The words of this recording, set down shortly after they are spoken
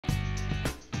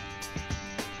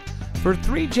For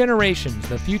 3 generations,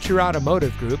 the Future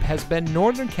Automotive Group has been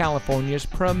Northern California's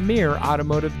premier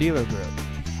automotive dealer group.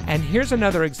 And here's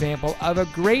another example of a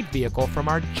great vehicle from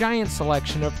our giant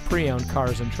selection of pre-owned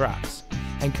cars and trucks.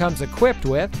 And comes equipped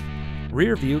with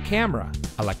rear view camera,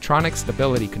 electronic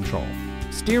stability control,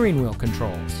 steering wheel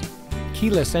controls,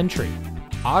 keyless entry,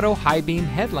 auto high beam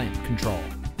headlamp control,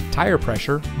 tire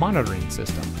pressure monitoring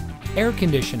system, air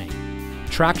conditioning,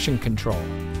 traction control,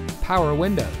 power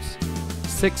windows,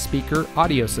 6-speaker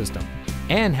audio system,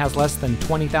 and has less than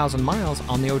 20,000 miles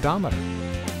on the odometer.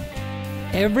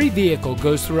 Every vehicle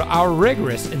goes through our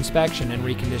rigorous inspection and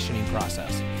reconditioning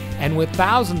process. And with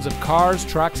thousands of cars,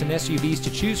 trucks, and SUVs to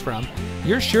choose from,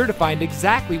 you're sure to find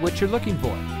exactly what you're looking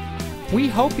for. We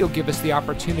hope you'll give us the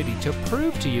opportunity to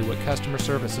prove to you what customer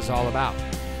service is all about.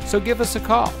 So give us a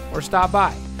call or stop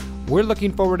by. We're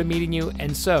looking forward to meeting you,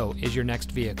 and so is your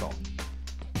next vehicle.